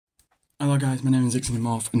Hello guys, my name is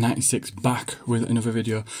Xenomorph 96 back with another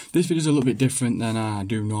video. This video is a little bit different than I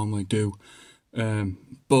do normally do,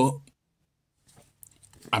 but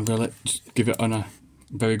I'm going to give it on a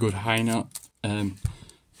very good high note. I'm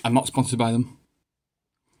not sponsored by them,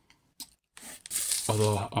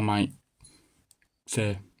 although I might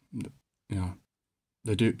say, you know,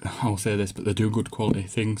 they do. I'll say this, but they do good quality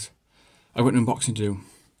things. I've got an unboxing to do,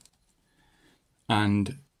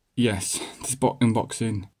 and yes, this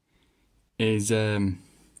unboxing is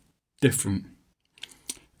different.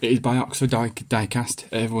 It is by Oxford Diecast.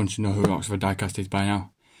 Everyone should know who Oxford Diecast is by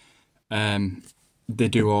now. They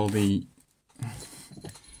do all the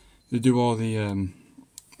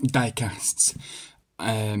diecasts.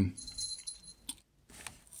 I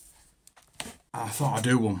thought I'd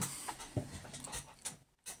do one,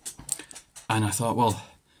 and I thought, well,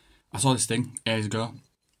 I saw this thing ages ago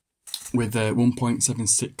with a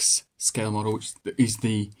 1.76 scale model, which is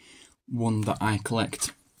the one that I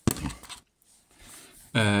collect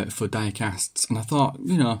for diecasts, and I thought,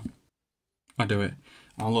 you know, I'll do it.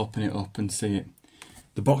 I'll open it up and see it.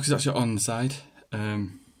 The box is actually on the side,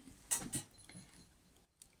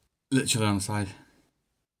 literally on the side,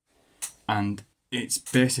 and it's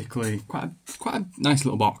basically quite a nice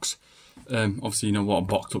little box. Obviously, you know what a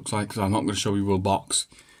box looks like, because I'm not going to show you a box.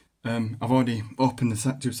 I've already opened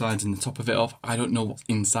the two sides and the top of it off. I don't know what's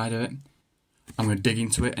inside of it. I'm going to dig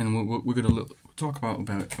into it, and we're going to talk about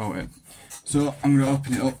it. So I'm going to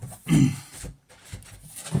open it up,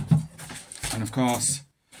 and of course,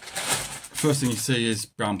 first thing you see is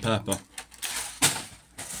brown paper.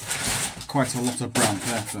 Quite a lot of brown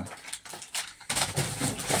paper.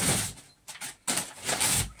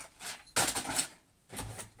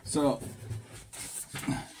 So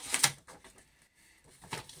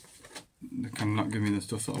they cannot give me the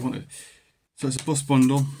stuff that I wanted. So it's a bus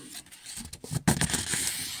bundle.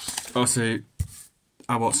 Obviously,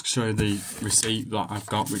 I want to show you the receipt that I've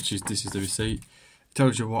got, this is the receipt. It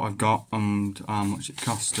tells you what I've got and how much it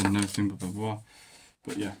cost and everything, blah blah blah.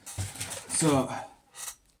 But yeah, so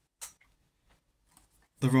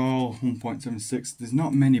they're all 1.76. There's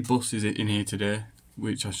not many buses in here today,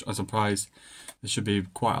 which I'm surprised. There should be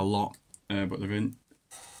quite a lot, but they're in.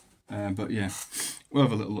 But yeah, we'll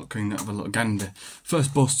have a little look and have a little gander.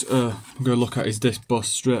 First bus we're going to look at is this bus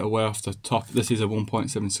straight away off the top. This is a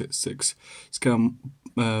 1.76 scale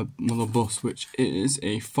model bus, which is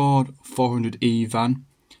a Ford 400E van,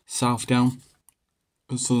 Southdown.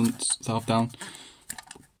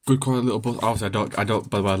 Good quality little bus. Obviously, I don't.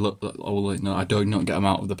 By the way, look, I will let you know, I do not get them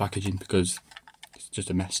out of the packaging because it's just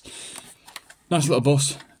a mess. Nice little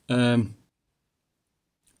bus.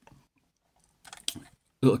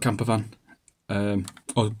 Little camper van.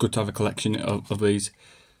 Or good to have a collection of these.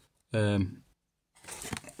 And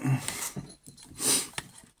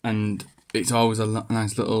it's always a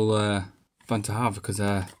nice little van to have, because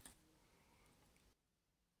I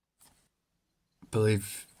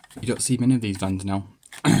believe you don't see many of these vans now.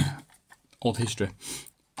 Old history.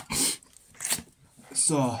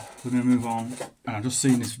 So we're going to move on, and I've just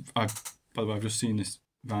seen this. By the way, I've just seen this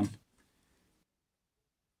van.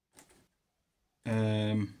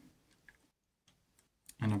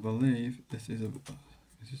 And I believe this is is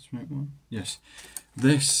this the right one? Yes.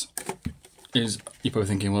 This is, you're probably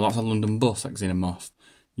thinking, well, that's a London bus, like Xenomorph.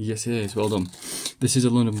 Yes, it is. Well done. This is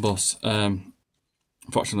a London bus.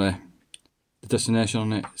 Unfortunately, the destination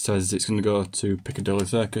on it says it's going to go to Piccadilly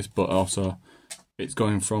Circus, but also it's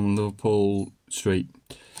going from Liverpool Street.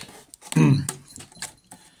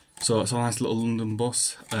 So it's a nice little London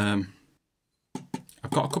bus. I've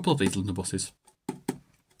got a couple of these London buses,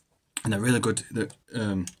 and they're really good.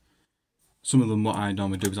 Some of them, what I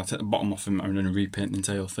normally do is I take the bottom off them and then repaint the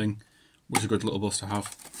entire thing, which is a good little bus to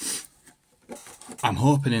have. I'm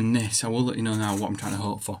hoping in this, I will let you know now what I'm trying to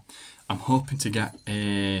hope for. I'm hoping to get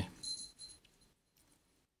what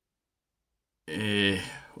do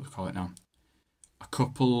we call it now?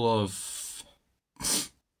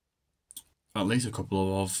 At least a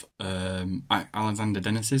couple of Alexander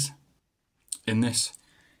Dennis's in this.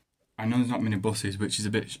 I know there's not many buses, which is a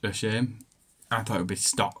bit a shame. I thought it would be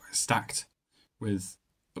stacked with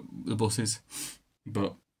the buses,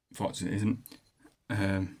 but fortunately it isn't.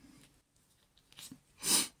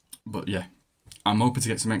 But yeah, I'm hoping to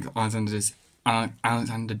get some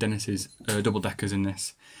Alexander Dennis's double deckers in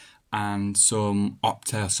this, and some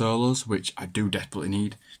Optare Solos, which I do desperately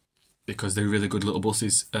need, because they're really good little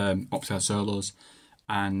buses. Optare Solos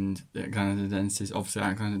and the Alexander Dennis's. Obviously,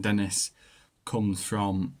 Alexander Dennis comes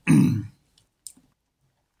from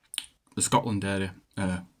the Scotland area,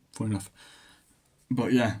 funny enough.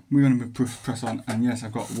 But yeah, we're going to press on, and yes,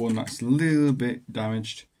 I've got one that's a little bit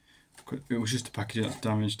damaged, It was just the packaging that's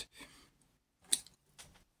damaged.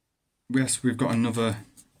 Yes, we've got another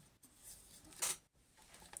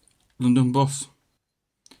London bus,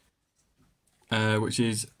 which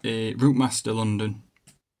is a Routemaster London.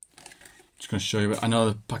 Just going to show you it. I know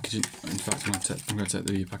the packaging, in fact I'm going to take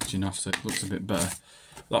the packaging off so it looks a bit better.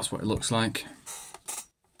 That's what it looks like.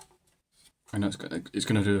 I know it's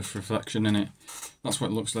going to do a reflection in it. That's what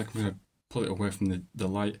it looks like. I'm going to pull it away from the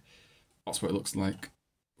light. That's what it looks like.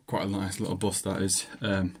 Quite a nice little bus that is.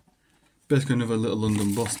 Basically another little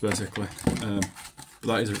London bus basically. But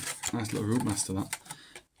that is a nice little Routemaster that.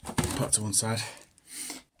 Put it to one side.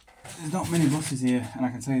 There's not many buses here, and I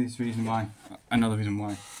can tell you this reason why. I know the reason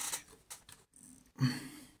why.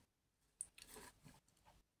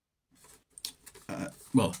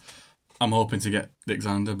 Well, I'm hoping to get the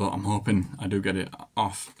Xander, but I'm hoping I do get it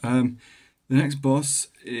off. The next bus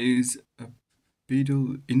is a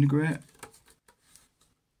Beetle Integrate.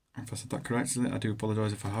 If I said that correctly, I do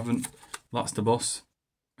apologise if I haven't. That's the bus.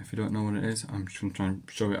 If you don't know what it is, I'm just going to try and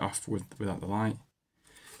show it off without the light.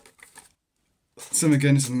 Same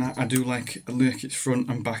again, I do like its front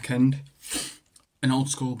and back end. An old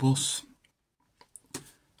school bus.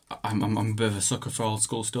 I'm a bit of a sucker for old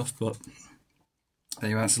school stuff, but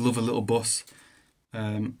anyway, it's a lovely little bus.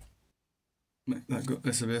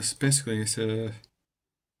 Basically it's a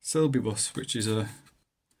Selby bus, which is a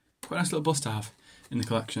quite nice little bus to have in the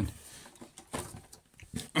collection.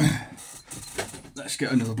 Let's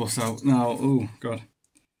get another bus out now. Oh god.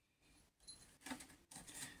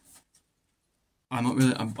 I'm not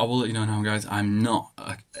really, I will let you know now guys, I'm not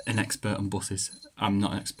an expert on buses. I'm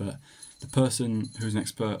not an expert. The person who's an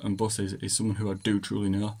expert on buses is someone who I do truly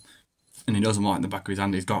know. And he knows them like in the back of his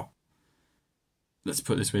hand. He's got, let's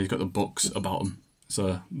put it this way, he's got the books about them.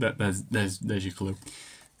 So there's your clue.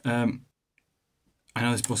 I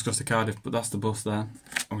know this bus goes to Cardiff, but that's the bus there.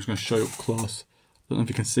 I'm just going to show you up close. I don't know if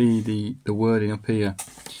you can see the wording up here,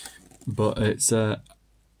 but it's a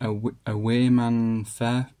Wayman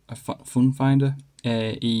Fair, a Fun Finder,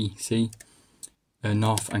 AEC,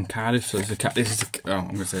 North and Cardiff. So it's I'm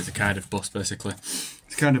going to say it's a Cardiff bus basically. It's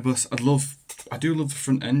a Cardiff bus. I do love the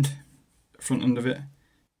front end of it.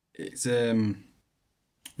 It's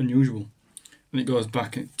unusual, and it goes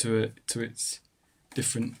back to its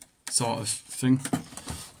different sort of thing.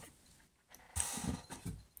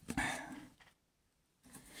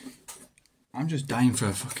 I'm just dying for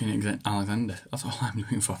a fucking Alexander. That's all I'm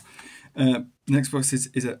looking for. Next box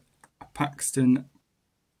is a Paxton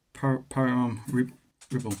Param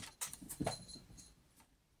Ribble,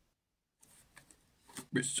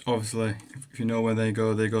 which obviously, if you know where they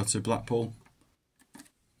go to Blackpool,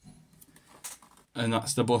 and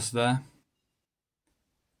that's the bus there.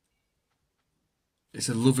 It's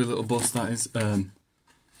a lovely little bus that is.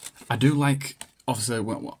 I do like.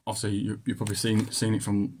 Obviously, you've probably seen it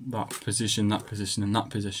from that position, and that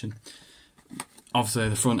position. Obviously,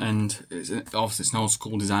 the front end it's an old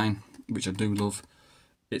school design, which I do love.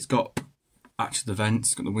 It's got actually the vents,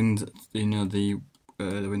 it's got the windows, the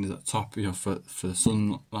windows at the top, for the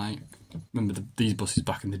sunlight. Remember these buses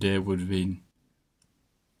back in the day would have been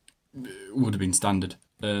standard.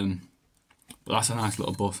 But that's a nice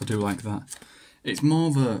little bus. I do like that. It's more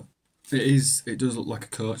of a. It does look like a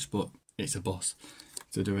coach, but it's a bus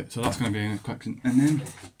to do it. So that's going to be a collection. And then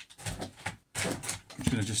I'm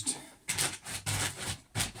just going to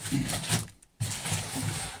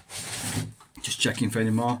just checking for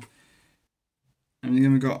any more. And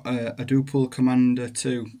then we've got a Dual Commander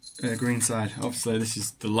 2 Greenside. Obviously this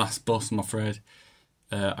is the last bus, I'm afraid,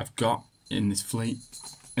 I've got in this fleet,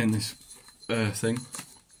 in this thing.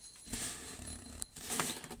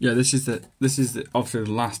 Yeah, this is obviously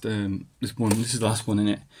the last this is the last one in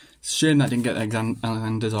it. It's a shame that I didn't get the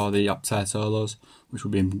Alexanders or the upside solos, which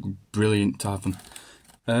would be brilliant to have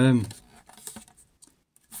them.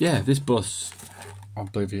 Yeah, this bus, I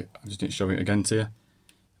believe you. I just didn't show it again to you.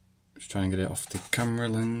 Just try and get it off the camera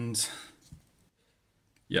lens.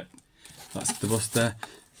 Yep, that's the bus there.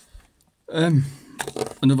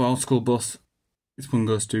 Another old school bus. This one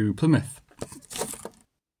goes to Plymouth.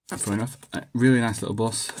 Fair enough. Really nice little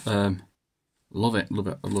bus. Love it, love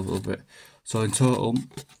it, I love it. So in total,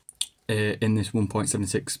 in this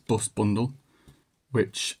 1.76 bus bundle,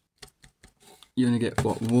 which you only get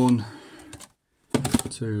what, 1,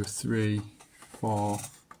 2, 3, 4,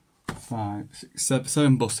 5, 6,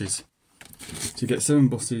 7 buses. So you get 7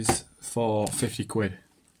 buses for 50 quid.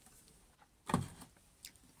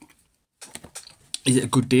 Is it a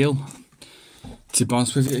good deal? To be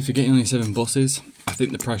honest with you, if you're getting only 7 buses, I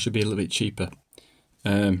think the price should be a little bit cheaper,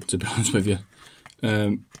 to be honest with you.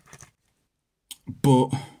 But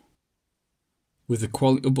with the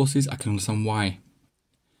quality of buses, I can understand why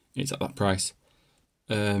it's at that price.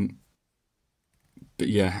 But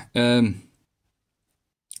yeah, am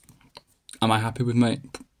I happy with my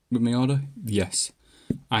order? Yes,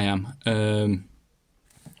 I am.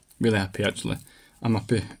 Really happy actually. I'm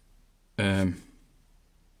happy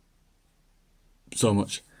so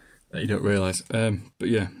much that you don't realise. But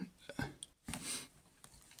yeah,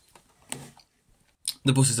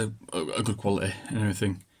 the buses are good quality and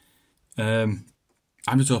everything.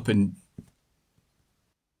 I'm just hoping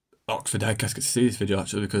Oxford Diecast gets to see this video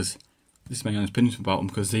actually, because this is my honest opinion about them,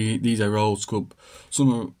 because these are old school.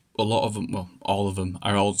 A lot of them, well, all of them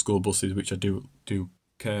are old school buses, which I do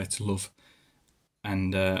care to love,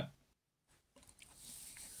 and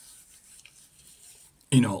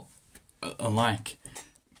you know, like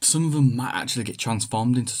some of them might actually get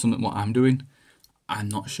transformed into something what I'm doing. I'm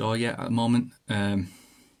not sure yet at the moment. I'll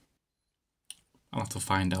have to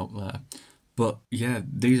find out there. But yeah,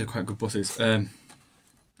 these are quite good buses. I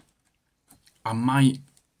might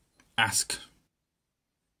ask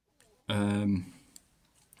if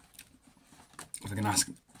I can ask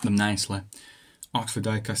them nicely, Oxford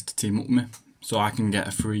Diecast to team up with me, so I can get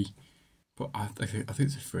a free. But I think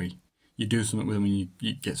it's a free. You do something with them and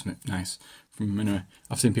you get something nice from them anyway.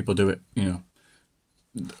 I've seen people do it, you know,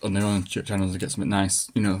 on their own channels to get something nice,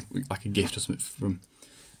 you know, like a gift or something from.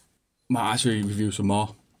 Might actually review some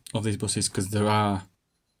more of these buses because they are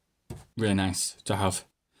really nice to have.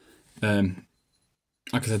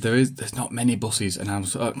 Like I said, there's not many buses, and I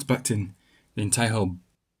was expecting the entire whole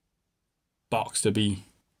box to be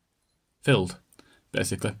filled,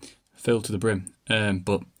 basically filled to the brim.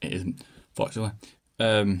 But it isn't, fortunately.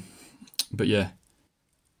 But yeah,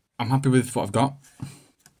 I'm happy with what I've got.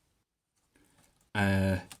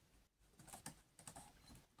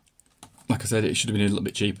 Like I said, it should have been a little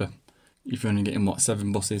bit cheaper. If you're only getting what,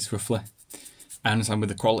 7 buses roughly. I understand with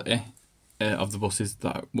the quality of the buses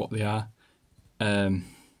that what they are.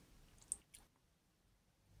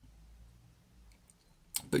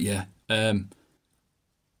 But yeah, am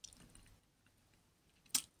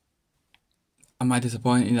I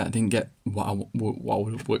disappointed that I didn't get what I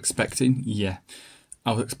was expecting? Yeah,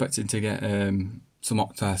 I was expecting to get some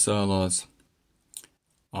Octare Solos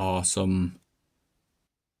or some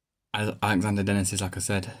Alexander Dennis's, like I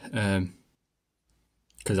said,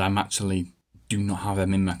 because I'm actually do not have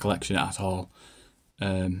them in my collection at all.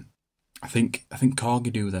 I think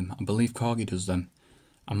Corgi do them. I believe Corgi does them.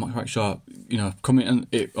 I'm not quite sure. You know, comment on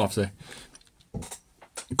it. Obviously,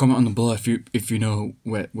 comment on the below if you know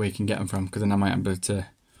where you can get them from, because then I might be able to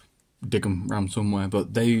dig them around somewhere.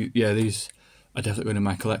 But these are definitely going in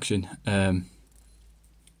my collection,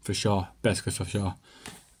 for sure. Basically for sure.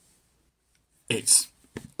 It's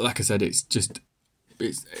like I said. It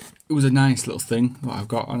was a nice little thing that I've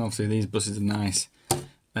got, and obviously these buses are nice,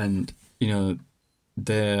 and you know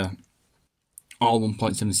they're all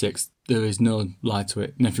 1.76. There is no lie to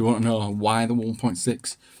it. And if you want to know why the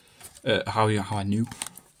 1.6, how I knew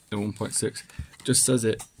the 1.6, just says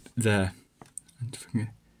it there. I don't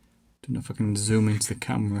know if I can zoom into the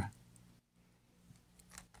camera.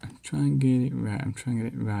 I'm trying to get it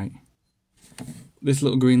right. This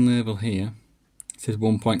little green label here says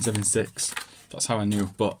 1.76. That's how I knew.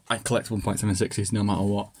 But I collect 1.76s no matter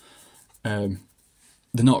what.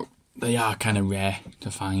 They are kind of rare to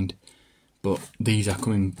find. But these are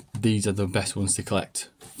the best ones to collect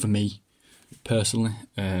for me, personally.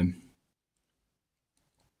 It's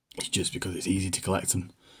just because it's easy to collect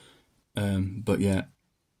them. But yeah,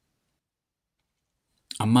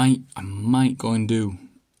 I might go and do.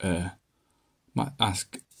 Might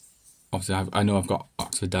ask. Obviously, I know I've got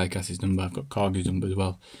Oxford Diecast's number. I've got Corgi's number as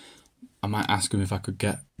well. I might ask him if I could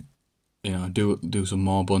get, you know, do some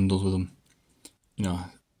more bundles with them. You know,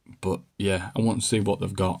 but yeah, I want to see what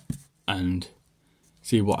they've got and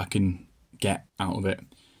see what I can get out of it.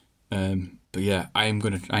 But yeah, I am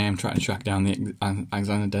trying to track down the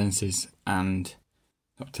Alexander Dennis's and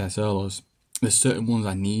Octare Solos. There's certain ones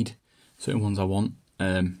I need, certain ones I want.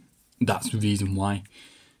 That's the reason why.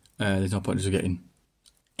 There's no point just getting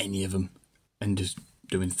any of them and just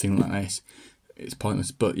doing a thing like this. It's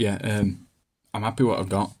pointless. But yeah, I'm happy with what I've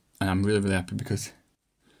got, and I'm really, really happy because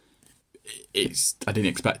I didn't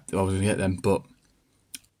expect I was going to get them, but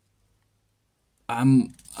I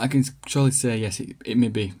can surely say yes, it may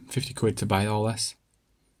be 50 quid to buy all this,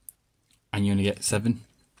 and you only get 7.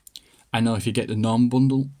 I know if you get the norm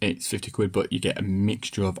bundle, it's 50 quid, but you get a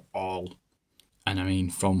mixture of all, and I mean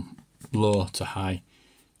from low to high.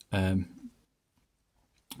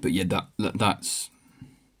 But yeah,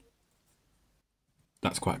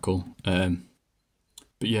 that's quite cool. But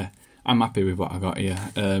yeah, I'm happy with what I got here.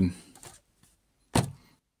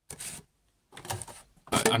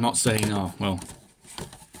 I'm not saying, oh well,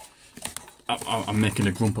 I'm making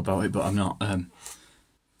a grump about it, but I'm not.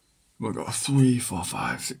 We've got 3, 4,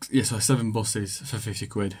 5, 6. Yeah, so 7 buses for 50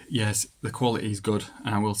 quid. Yes, the quality is good,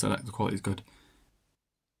 and I will say that the quality is good.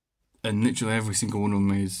 And literally every single one of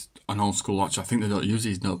them is an old school watch. I think they don't use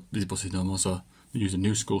these buses no more, so they use the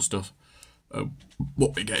new school stuff.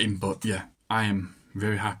 What we're getting, but yeah, I am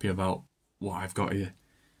very happy about what I've got here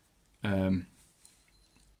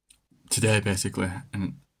today, basically,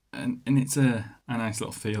 and it's a nice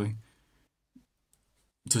little feeling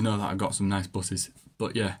to know that I got some nice buses.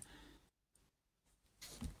 But yeah,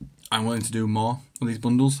 I'm willing to do more of these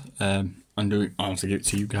bundles. And obviously give it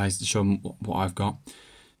to you guys to show them what I've got.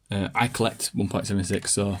 I collect 1.76,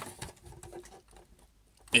 so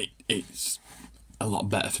it's a lot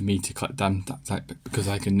better for me to collect them that type, because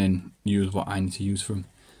I can then use what I need to use from.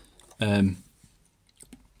 I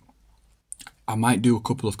might do a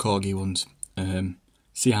couple of corgi ones,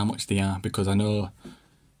 see how much they are, because I know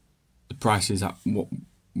the prices at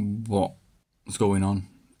what's going on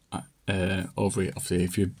over here. Obviously,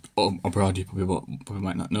 if you're abroad, you probably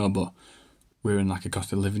might not know, but we're in like a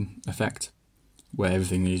cost of living effect where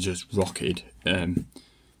everything is just rocketed.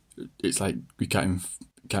 It's like we can't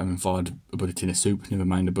even afford a bloody tin of soup, never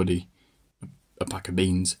mind a pack of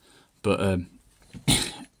beans. But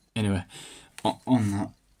anyway, on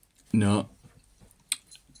that note,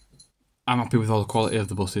 I'm happy with all the quality of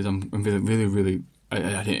the buses. I'm really. I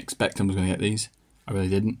didn't expect I was going to get these. I really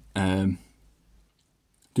didn't.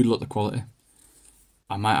 Do look at the quality.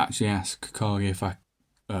 I might actually ask Corgi if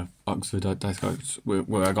Oxford Dice Cards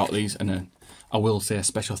where I got these, and then I will say a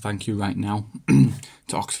special thank you right now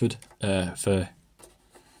to Oxford for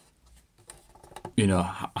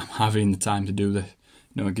having the time to do this.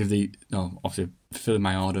 Obviously filling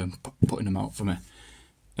my order and putting them out for me,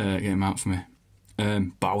 getting them out for me.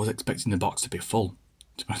 But I was expecting the box to be full.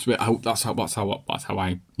 That's how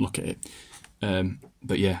I look at it.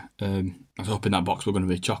 But yeah, I was hoping that box was going to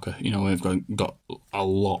be a chocker. We've got a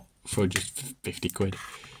lot for just 50 quid.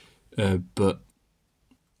 But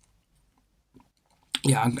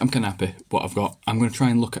yeah, I'm kind of happy what I've got. I'm going to try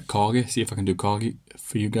and look at Corgi, see if I can do Corgi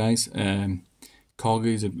for you guys.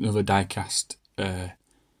 Corgi is another die-cast,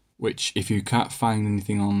 which if you can't find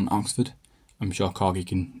anything on Oxford, I'm sure Corgi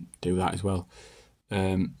can do that as well.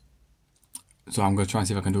 So I'm going to try and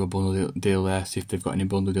see if I can do a bundle deal there, see if they've got any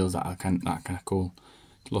bundle deals that are kind of cool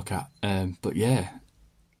to look at. But yeah,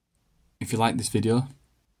 if you like this video,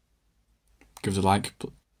 give us a like.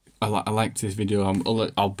 I liked this video.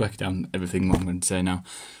 I'll break down everything what I'm going to say now.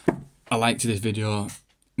 I liked this video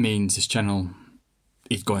means this channel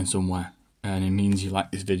is going somewhere, and it means you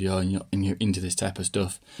like this video and you're into this type of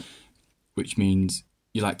stuff, which means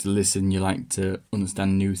you like to listen, you like to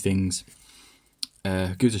understand new things.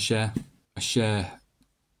 Give us a share. Share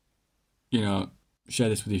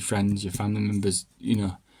this with your friends, your family members,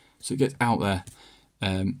 so it gets out there,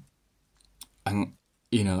 and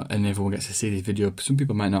everyone gets to see this video. Some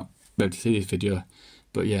people might not be able to see this video,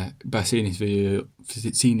 but yeah, by seeing this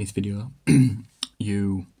video,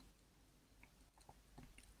 you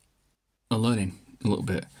are learning a little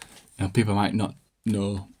bit. People might not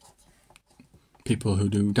know people who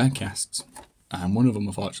do diecasts. I'm one of them,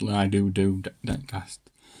 unfortunately. I do diecasts.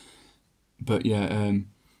 But yeah,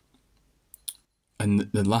 and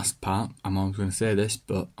the last part, I'm always going to say this,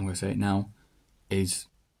 but I'm going to say it now, is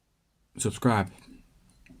subscribe.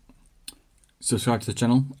 Subscribe to the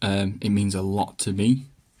channel. It means a lot to me,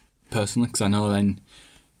 personally, because I know then,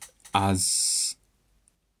 as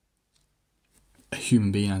a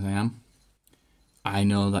human being as I am, I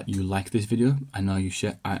know that you like this video. I know you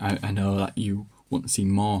share. I know that you want to see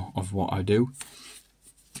more of what I do,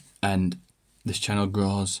 and this channel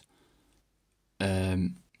grows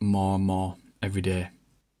more and more every day,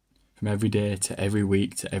 from every day to every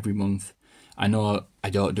week to every month. I know I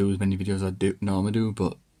don't do as many videos as I normally do,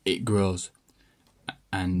 but it grows,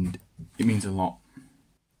 and it means a lot.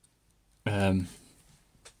 But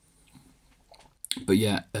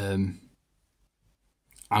yeah, I'm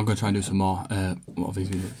gonna try and do some more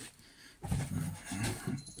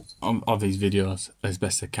of these videos as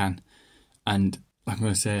best I can, and I'm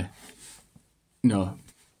gonna say,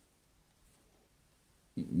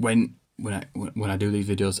 when I do these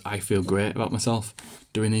videos, I feel great about myself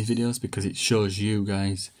doing these videos, because it shows you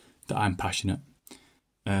guys that I'm passionate.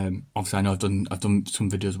 Obviously, I know I've done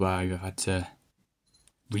some videos where I've had to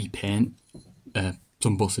repaint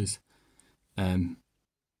some buses,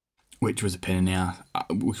 which was a pain in the ass.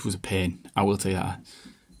 Which was a pain. I will tell you that.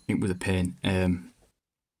 It was a pain.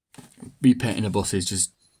 Repainting a bus is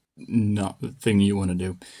just not the thing you want to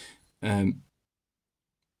do.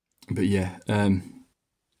 But yeah.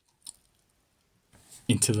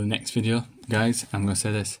 until the next video, guys, I'm going to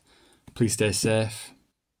say this. Please stay safe.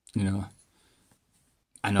 You know,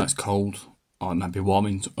 I know it's cold, or it might be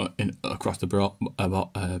warming across the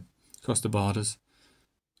borders,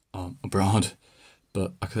 or abroad.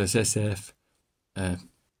 But like I say, stay safe. And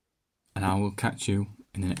I will catch you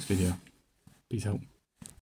in the next video. Peace out.